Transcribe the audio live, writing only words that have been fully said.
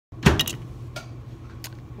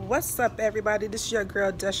What's up, everybody? This is your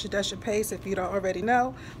girl Desha Pace, if you don't already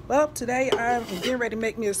know. Well, today I'm getting ready to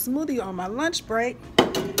make me a smoothie on my lunch break,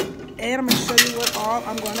 and I'm going to show you what all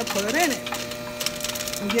I'm going to put in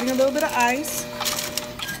it. I'm getting a little bit of ice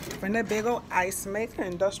from that big old ice maker,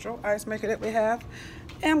 industrial ice maker that we have.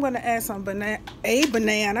 And I'm going to add some banana.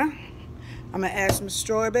 I'm going to add some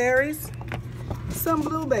strawberries, some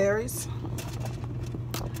blueberries,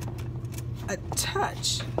 a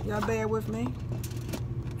touch, y'all bear with me,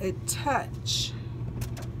 a touch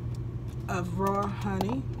of raw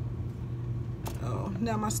honey. Oh,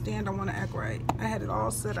 now my stand don't want to act right. I had it all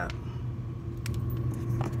set up.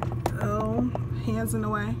 Oh, hands in the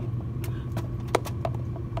way.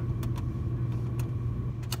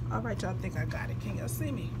 All right, y'all, think I got it. Can y'all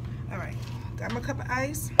see me? All right, got my cup of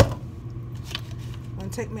ice. I'm gonna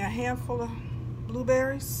take me a handful of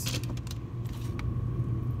blueberries,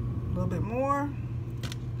 a little bit more.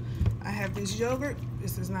 I have this yogurt.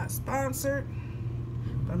 This is not sponsored,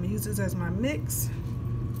 but I'm gonna use this as my mix.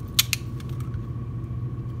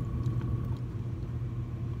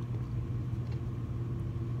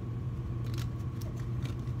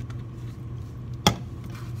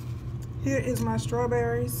 Here is my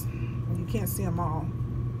strawberries. You can't see them all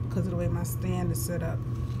because of the way my stand is set up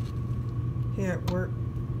here at work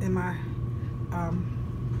in my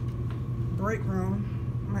break room.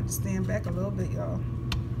 I might have to stand back a little bit, y'all,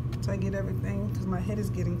 until I get everything, because my head is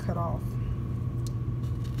getting cut off.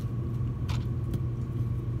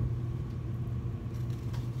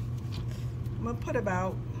 I'm gonna put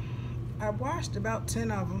I washed about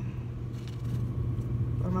 10 of them.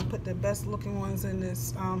 I'm gonna put the best looking ones in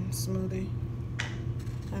this smoothie.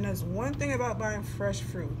 And there's one thing about buying fresh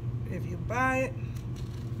fruit. If you buy it,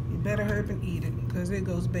 you better hurry up and eat it, because it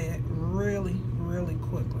goes bad really, really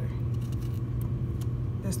quickly.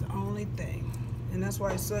 That's the only thing. And that's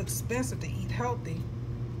why it's so expensive to eat healthy,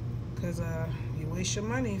 because you waste your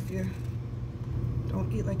money if you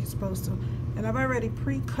don't eat like you're supposed to. And I've already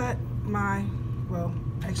pre-cut my, well,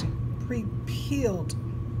 actually pre-peeled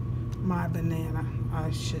my banana,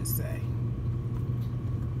 I should say.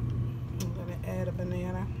 I'm gonna add a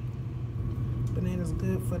banana. Banana's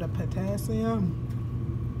good for the potassium,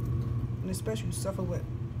 and especially you suffer with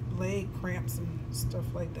leg cramps and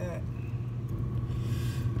stuff like that.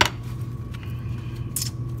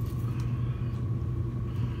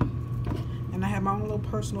 And I have my own little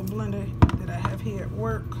personal blender that I have here at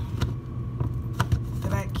work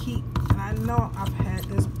that I keep. And I know I've had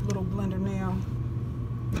this little blender now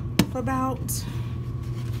for about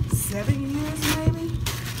 7 years maybe.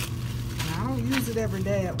 And I don't use it every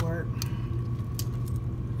day at work.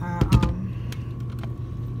 I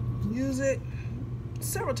use it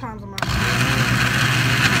several times a month.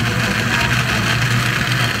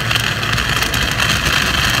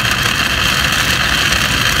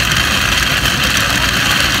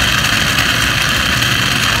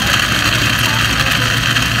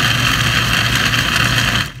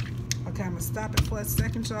 Okay, I'm gonna stop it for a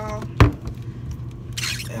second, y'all.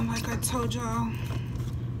 And like I told y'all,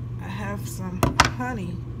 I have some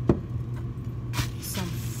honey, some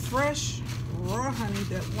fresh raw honey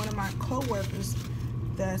that one of my co-workers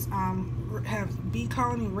that's have bee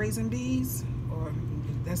colony raising bees, or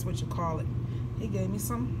that's what you call it. He gave me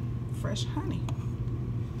some fresh honey.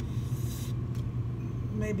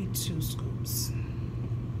 Maybe 2 scoops.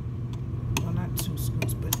 Well, not 2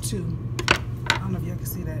 scoops, but 2. I don't know if y'all can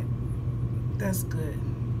see that. That's good.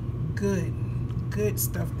 Good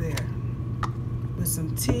stuff there. With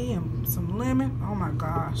some tea and some lemon. Oh my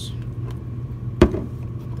gosh.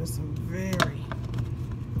 There's some very.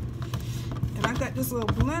 And I got this little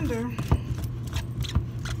blender,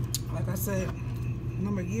 like I said a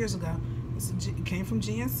number of years ago. It came from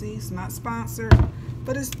GNC. It's not sponsored,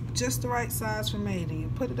 but it's just the right size for me. And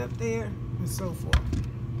you put it up there and so forth.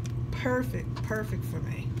 Perfect for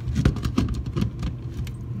me.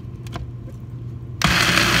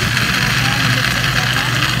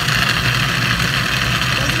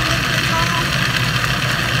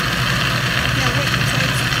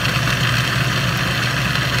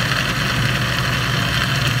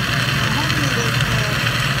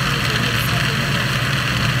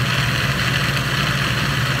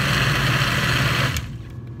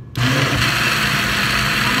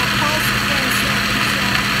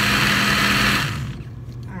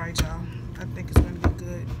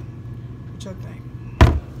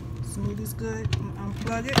 Smoothie's good. I'm gonna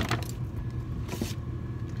unplug it.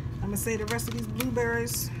 I'm gonna save the rest of these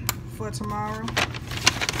blueberries for tomorrow.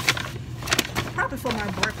 Probably for my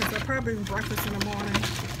breakfast. I'll probably eat breakfast in the morning.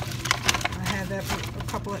 I had that with a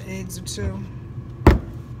couple of eggs or 2.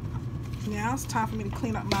 Now it's time for me to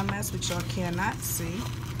clean up my mess, which y'all cannot see.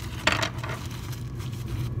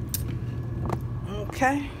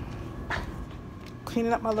 Okay.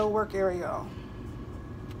 Cleaning up my little work area, y'all.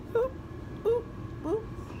 Oop, oop, oop.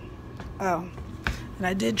 Oh, and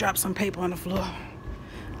I did drop some paper on the floor.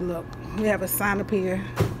 Look, we have a sign up here.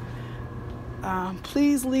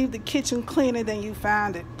 Please leave the kitchen cleaner than you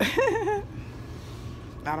found it.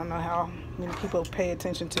 I don't know how many people pay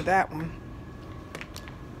attention to that one.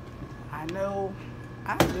 I know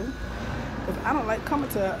I do, because I don't like coming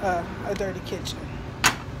to a dirty kitchen.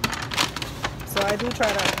 So I do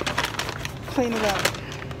try to clean it up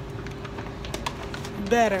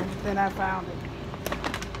better than I found it.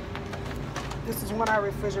 This is one of our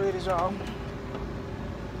refrigerators, y'all.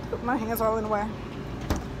 Put my hands all in the way.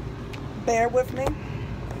 Bear with me.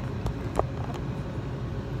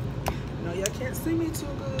 No, y'all can't see me too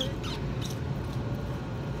good.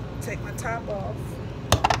 Take my top off.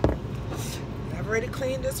 I've already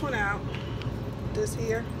cleaned this one out. This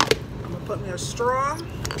here. I'm gonna put me a straw.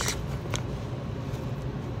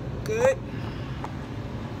 Good.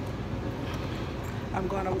 I'm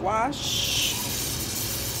gonna wash.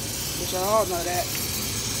 But y'all all know that.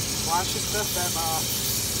 Wash your stuff back off.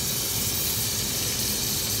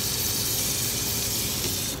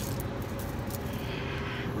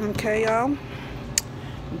 Okay, y'all.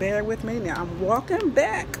 Bear with me. Now I'm walking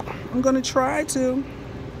back. I'm gonna try to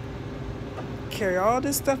carry all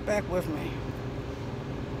this stuff back with me.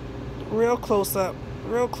 Real close up.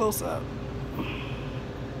 Real close up.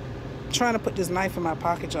 Trying to put this knife in my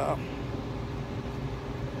pocket, y'all.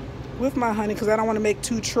 With my honey, because I don't want to make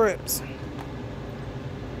 2 trips.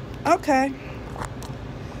 Okay.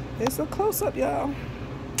 It's a close-up, y'all.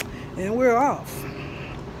 And we're off.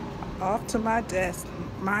 Off to my desk,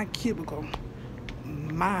 my cubicle,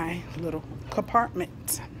 my little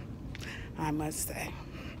compartment, I must say.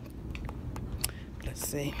 Let's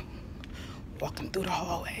see. Walking through the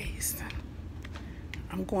hallways.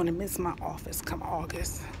 I'm going to miss my office come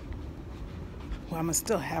August. Well, I'm going to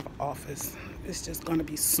still have an office. It's just going to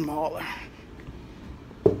be smaller.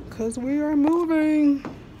 Because we are moving.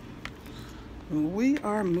 We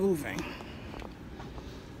are moving.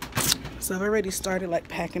 So I've already started like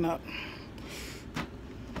packing up.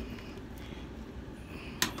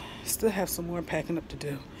 Still have some more packing up to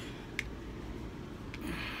do.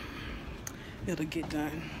 It'll get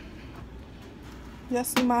done. Y'all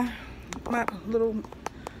see my little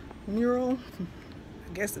mural?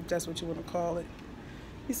 I guess if that's what you want to call it.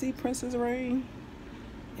 You see Princess Rain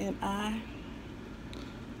and I.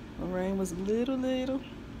 Rain was little.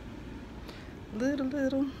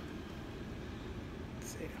 Let's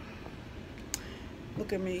see.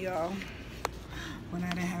 Look at me, y'all. When I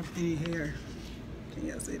didn't have any hair. Can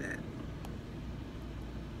y'all see that?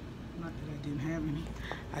 Not that I didn't have any.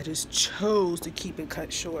 I just chose to keep it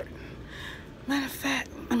cut short. Matter of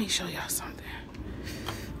fact, let me show y'all something.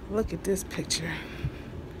 Look at this picture.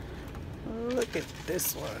 Look at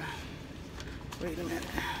this one. Wait a minute.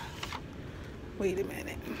 Wait a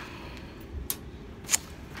minute.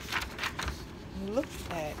 Look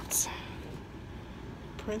at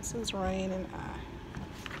Princess Rain and I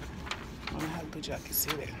don't know how good y'all can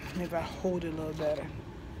see that. Maybe I hold it a little better.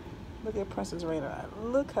 Look at Princess Rain and I.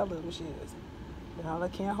 Look how little she is. Y'all, I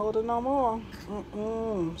can't hold her no more.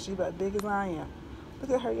 She about big as I am.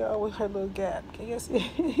 Look at her, y'all, with her little gap. Can you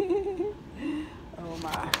see? Oh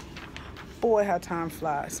my. Boy, how time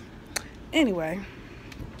flies. Anyway,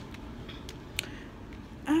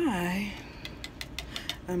 I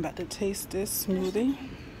am about to taste this smoothie.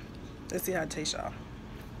 Let's see how it tastes, y'all.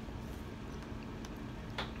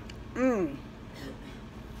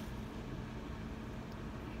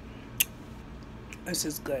 This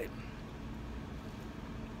is good.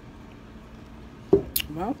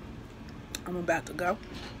 Well, I'm about to go.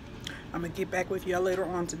 I'm going to get back with y'all later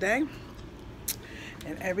on today.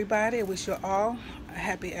 And everybody, I wish you all a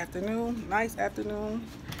happy afternoon, nice afternoon,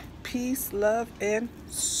 peace, love, and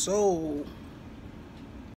soul.